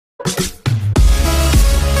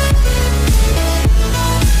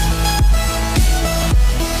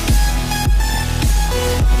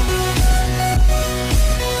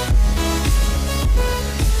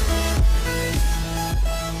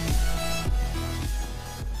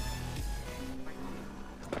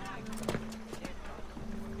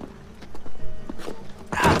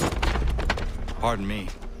Pardon me.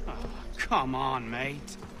 Oh, come on,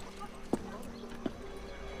 mate.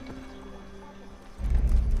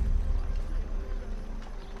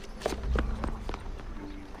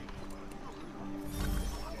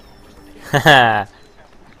 Haha.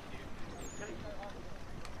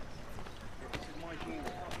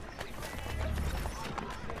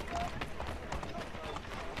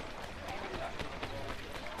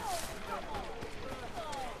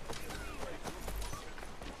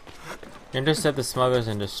 Intercept the smugglers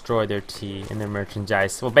and destroy their tea and their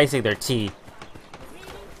merchandise. Well, basically their tea.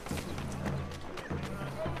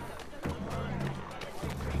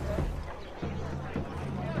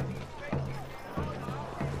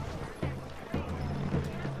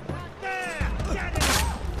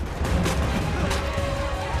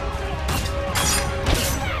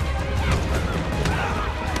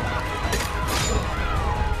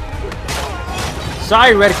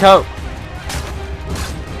 Sorry, Redcoat.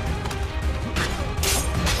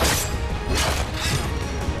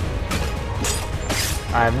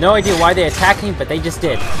 I have no idea why they attacked me, but they just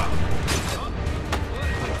did.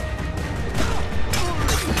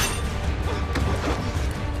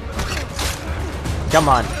 Come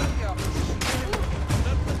on.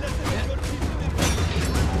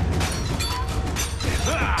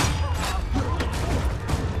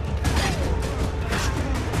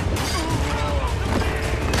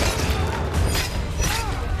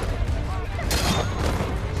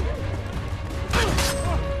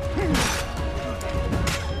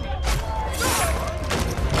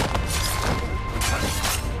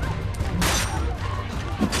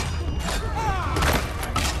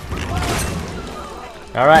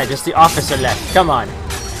 Alright, just the officer left. Come on.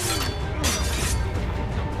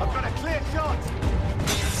 I've got a clear shot.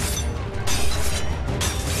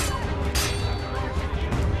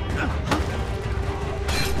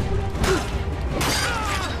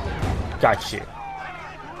 Got you.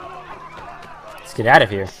 Let's get out of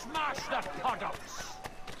here. Smash the products.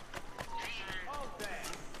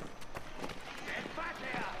 Get back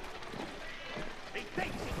here. He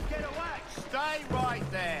thinks he can get away. Stay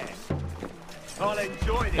right there. I'll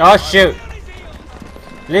enjoy this. Oh shoot!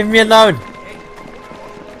 Leave me alone!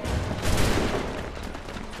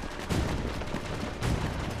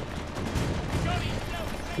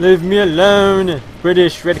 Leave me alone,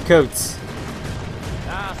 British redcoats.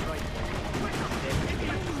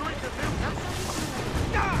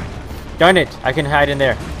 Darn it! I can hide in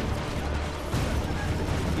there.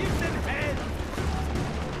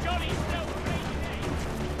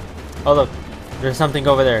 Oh look, there's something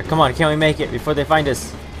over there. Come on, can't we make it before they find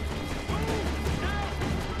us?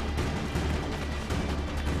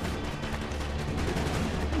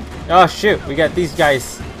 Oh shoot, we got these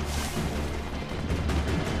guys.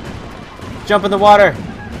 Jump in the water.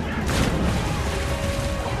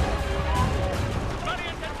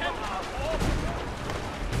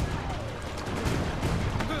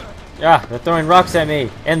 Yeah, they're throwing rocks at me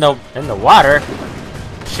in the water.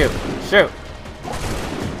 Shoot, shoot.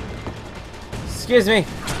 Excuse me.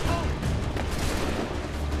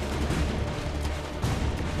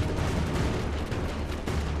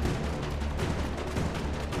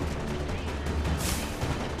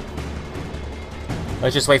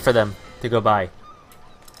 Let's just wait for them to go by.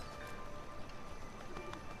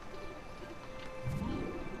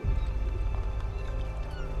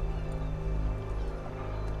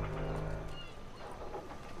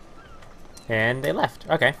 And they left.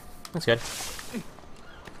 Okay, that's good.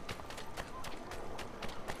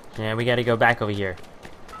 Yeah, we gotta go back over here.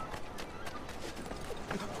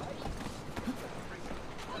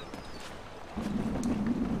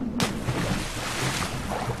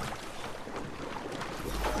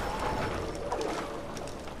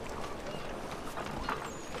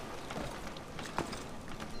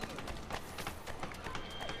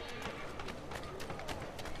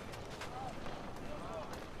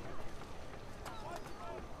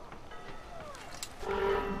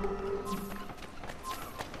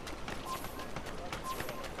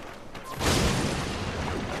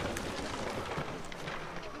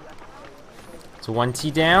 So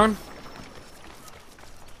 1T down.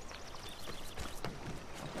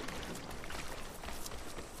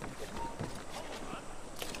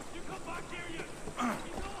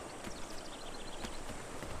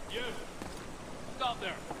 You! Stop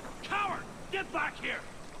there! Coward! Get back here!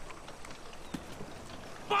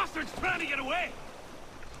 bastard's trying to get away!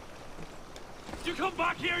 You come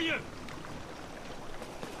back here, you!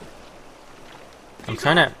 I'm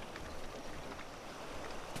trying to...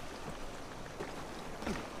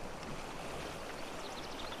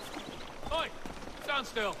 Oi! Stand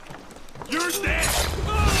still! You're dead!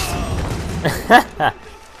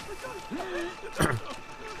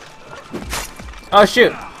 Oh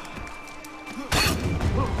shoot!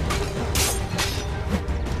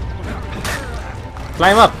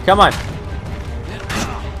 Climb up, come on!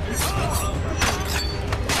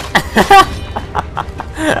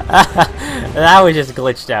 That was just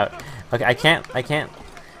glitched out. Okay, I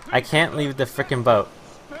can't leave the frickin' boat.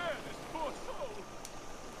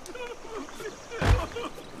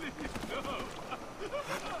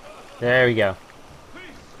 There we go.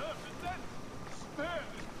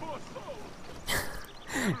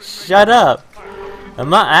 Shut up! I'm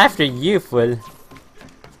not after you, fool.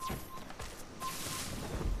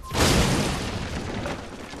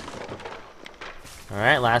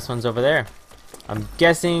 Alright, last one's over there. I'm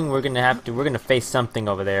guessing we're gonna face something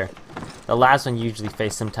over there. The last one usually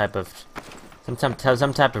face some type of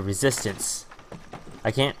resistance.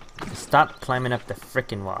 I can't stop climbing up the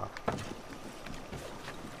frickin' wall.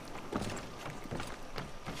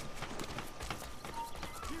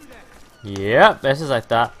 Yep, this is I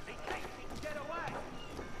thought.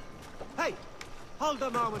 Hey, hold a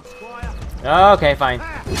moment, Squire. Okay, fine.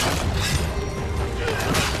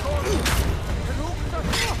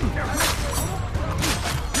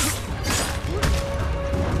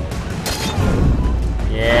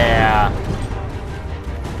 Yeah.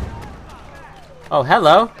 Oh,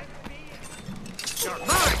 hello.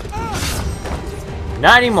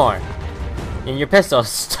 Not anymore. And your pistol's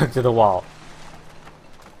stuck to the wall.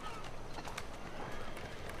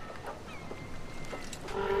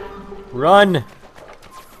 Run!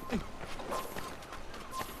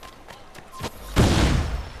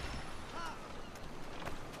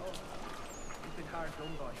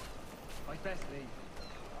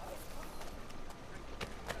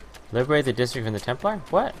 Liberate the district from the Templar?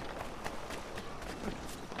 What?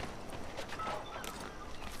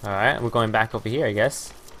 Alright, we're going back over here, I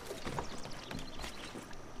guess.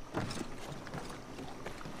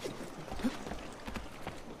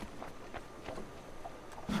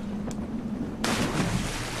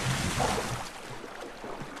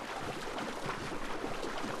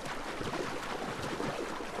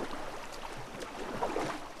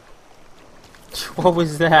 What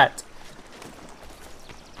was that?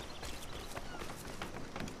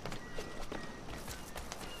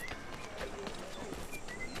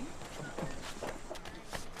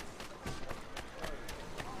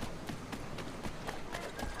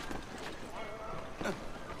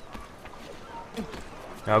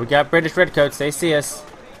 Oh, we got British redcoats. They see us.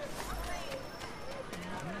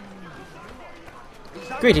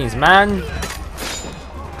 Greetings, man.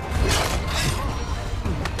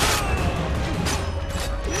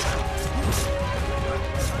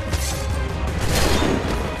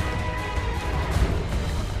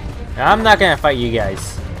 I'm not gonna fight you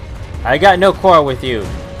guys. I got no quarrel with you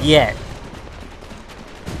yet.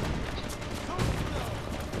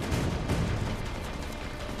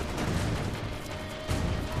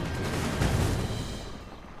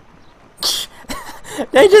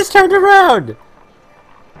 They just turned around.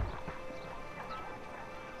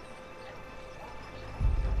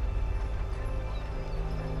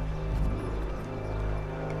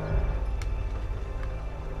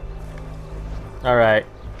 All right.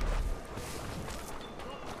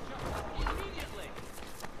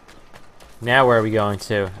 Now where are we going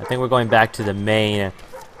to? I think we're going back to the main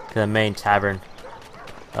tavern.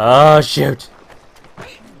 Oh shoot!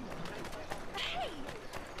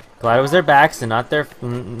 Glad it was their backs and not their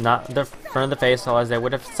front of the face, otherwise they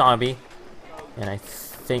would have saw me. And I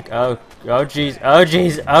think oh jeez, oh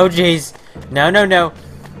jeez, oh jeez! No,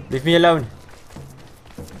 leave me alone.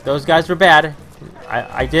 Those guys were bad.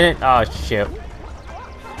 I didn't. Oh shoot!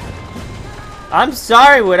 I'm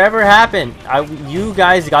sorry. Whatever happened, you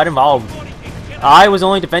guys got involved. I was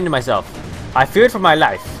only defending myself. I feared for my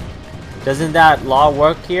life. Doesn't that law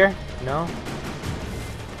work here? No?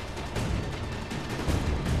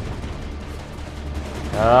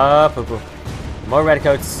 Oh, poo-poo. More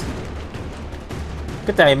redcoats.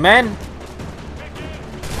 Good day, man.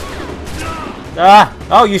 Ah!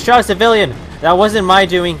 Oh, you shot a civilian. That wasn't my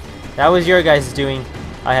doing. That was your guys' doing.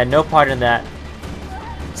 I had no part in that.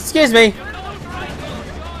 Excuse me.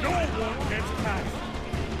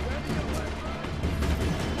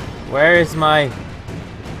 Where is my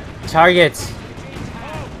target?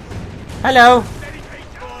 Hello.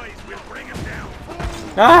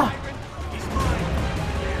 Ah!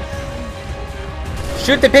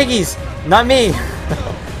 Shoot the piggies, not me.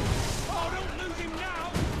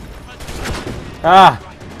 Ah,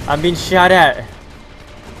 I'm being shot at.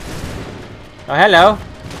 Oh, hello.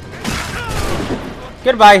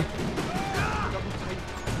 Goodbye.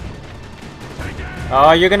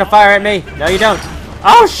 Oh, you're gonna fire at me. No, you don't.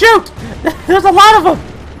 Oh, shoot! There's a lot of them.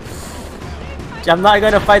 I'm not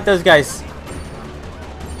gonna fight those guys.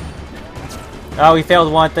 Oh, we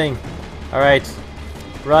failed one thing. Alright.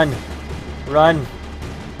 Run. Run.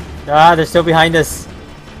 Ah, they're still behind us.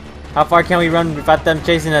 How far can we run without them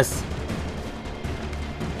chasing us?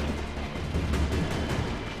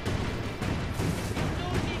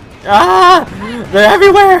 Ah! They're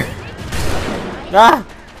everywhere! Ah!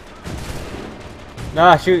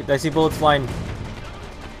 Ah, shoot. I see bullets flying.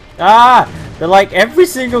 Ah! They're like every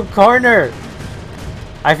single corner!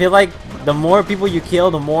 I feel like the more people you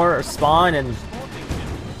kill, the more spawn and...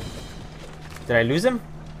 Did I lose him?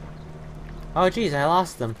 Oh jeez, I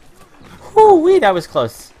lost them. Whoo-wee, that was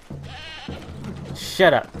close.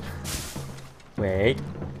 Shut up. Wait.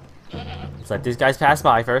 Let's let these guys pass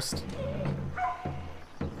by first.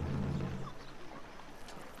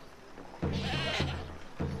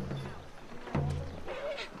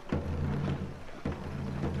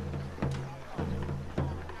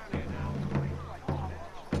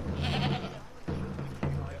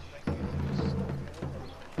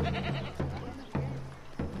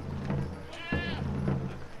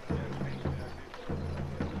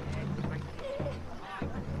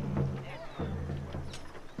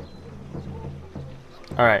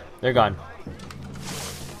 Alright, they're gone.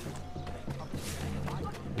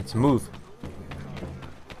 Let's move.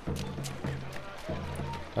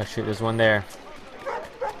 Oh shit, there's one there.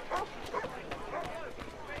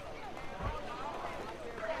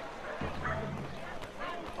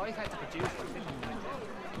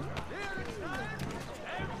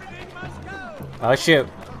 Oh shoot.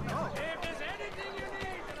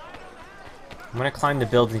 I'm gonna climb the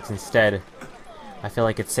buildings instead. I feel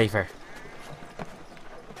like it's safer.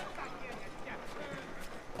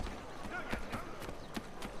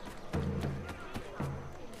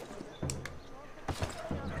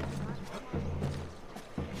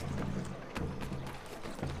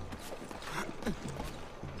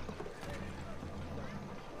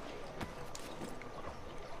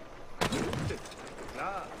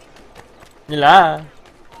 La.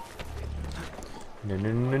 No,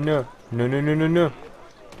 no, no, no, no, no, no, no, no.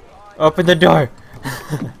 Open the door.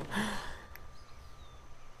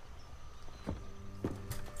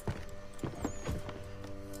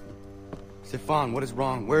 Stefan, what is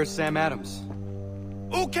wrong? Where is Sam Adams?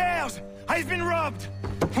 Who cares? I've been robbed.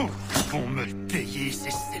 Vont me le payer,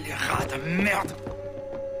 ces scélérats de merde.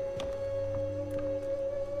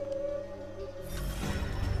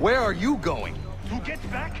 Where are you going? To get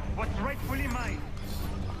back what's rightfully mine.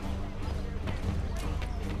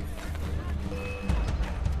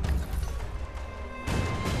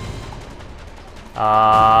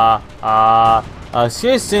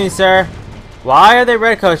 Excuse me, sir. Why are the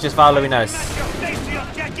redcoats just following us?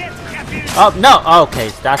 Oh, no! Oh, okay,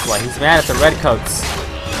 that's why. He's mad at the redcoats.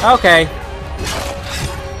 Okay.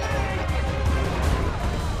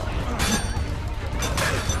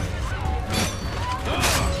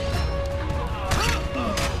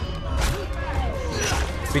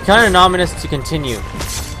 It's becoming ominous to continue.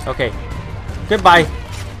 Okay. Goodbye.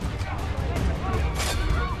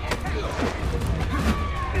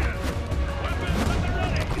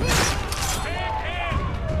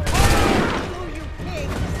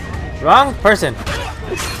 Wrong person.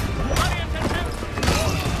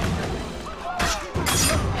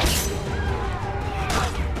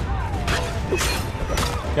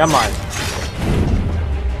 Come on.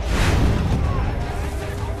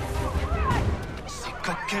 Ces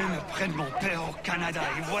coquins me prennent mon père au Canada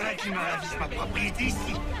et voilà qu'ils me ravissent ma propriété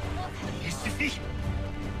ici. Il suffit.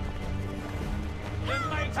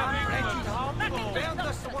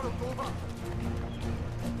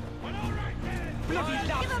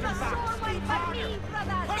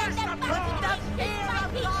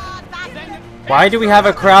 Why do we have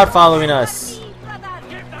a crowd following us?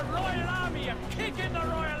 Give the Royal Army a kick in the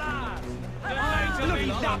royal ass! Bloody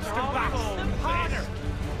lobster backs! Harder!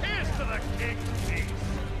 Here's to the king's peace!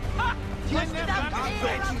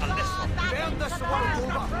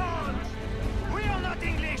 We are not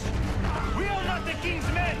English. We are not the king's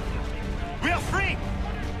men. We are free.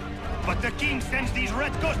 But the king sends these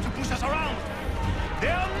redcoats to push us around. They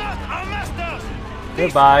are not our masters.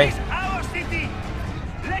 Goodbye. This is our city.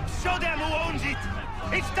 Let's show them who owns it.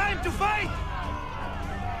 It's time to fight.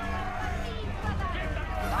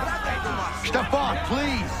 Stefan,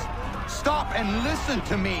 please! stop and listen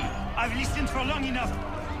to me. I've listened for long enough.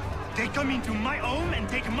 They come into my home and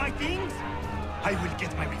take my things. I will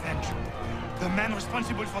get my revenge. The man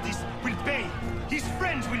responsible for this will pay. His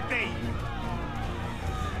friends will pay.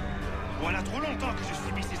 Voilà trop longtemps que je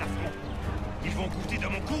subis ces affronts. Ils vont goûter de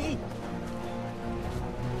mon courroux.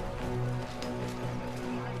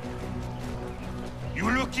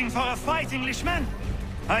 You looking for a fight, Englishman?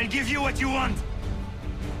 I'll give you what you want.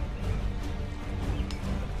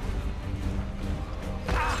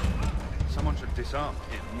 Someone should disarm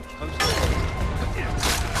him.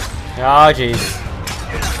 Oh, jeez.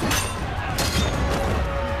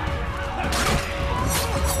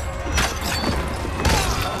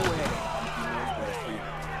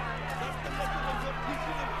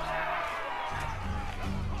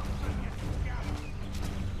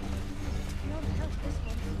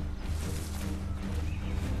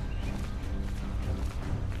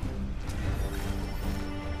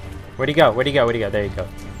 Where'd he go? Where'd he go? Where'd he go? There you go.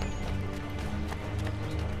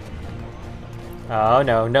 Oh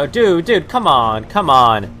no, no, dude, come on, come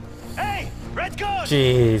on. Hey, Red Ghost!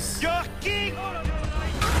 Jeez. Your king!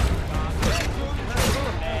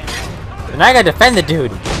 And I gotta defend the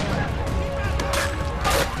dude.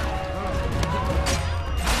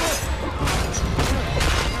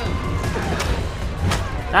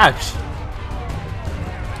 Ouch.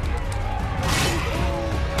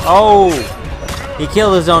 Oh, he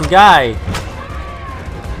killed his own guy.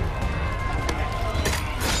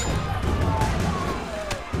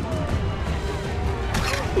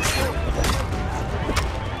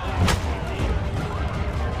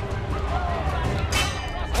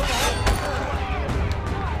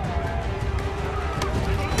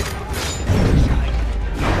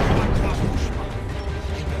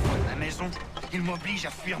 Ils m'obligent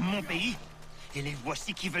à fuir mon pays, et les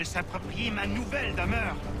voici qui veulent s'approprier ma nouvelle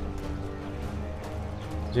demeure.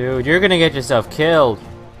 Dude, you're gonna get yourself killed.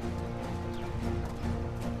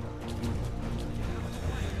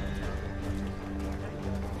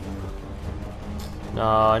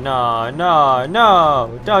 No, no, no,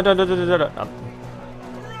 no! No, no, no, no, no, no!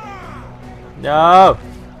 No!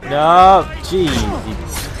 No! Jeez, you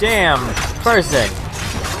damn person!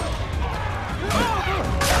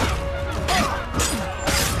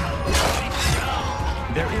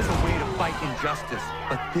 There is a way to fight injustice,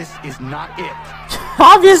 but this is not it.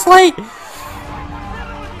 Obviously!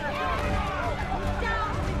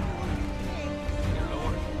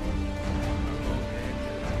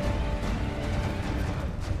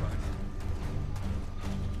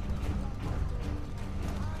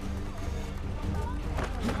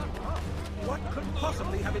 What could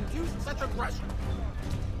possibly have induced such aggression?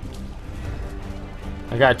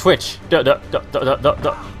 I got Twitch.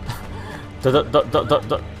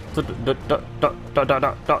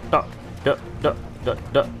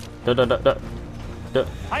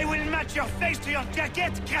 I will match your face to your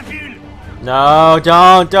jacket, crapule! No,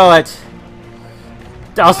 don't do it.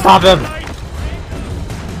 I'll stop him.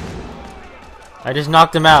 I just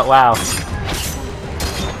knocked him out. Wow.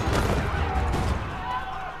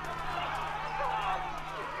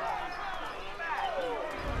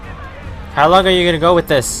 How long are you gonna go with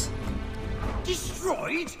this?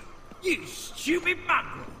 Destroyed? You stupid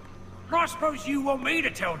mongrel! I suppose you want me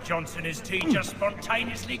to tell Johnson his tea just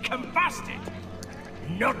spontaneously combusted?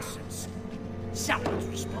 Nonsense! Someone's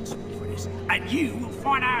responsible for this, and you will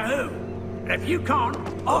find out who. And if you can't,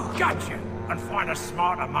 I'll gut you and find a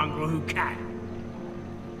smarter mongrel who can.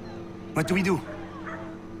 What do we do?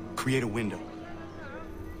 Create a window.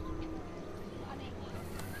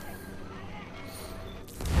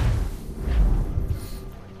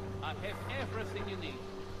 I have everything you need.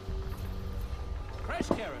 Fresh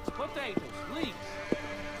carrots, potatoes, leeks.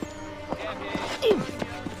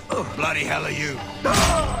 Oh, bloody hell are you?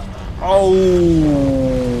 Oh.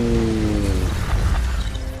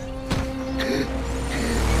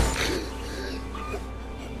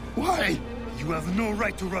 Why? You have no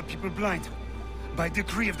right to rob people blind. By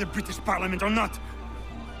decree of the British Parliament or not.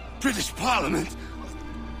 British Parliament?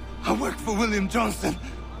 I work for William Johnson.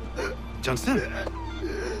 Johnson?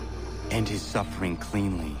 End his suffering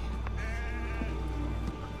cleanly.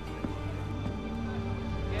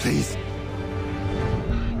 Please.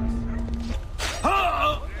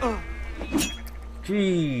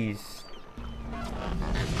 Jeez.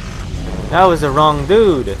 That was the wrong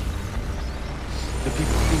dude. The people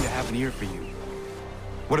seem to have an ear for you.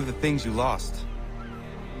 What are the things you lost?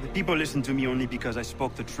 The people listen to me only because I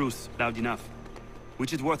spoke the truth loud enough.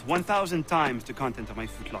 Which is worth 1,000 times the content of my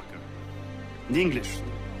footlocker. In English,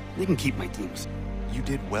 they can keep my things. You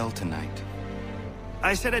did well tonight.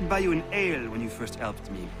 I said I'd buy you an ale when you first helped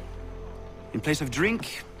me. In place of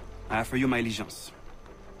drink, I offer you my allegiance.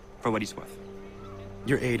 For what it's worth.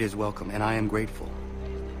 Your aid is welcome, and I am grateful.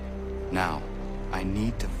 Now, I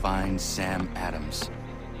need to find Sam Adams.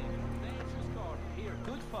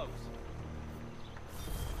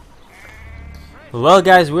 Well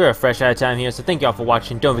guys, we're fresh out of time here, so thank y'all for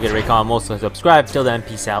watching. Don't forget to rate, comment, also subscribe. Till then,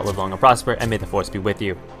 peace out, live long and prosper, and may the force be with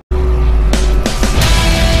you.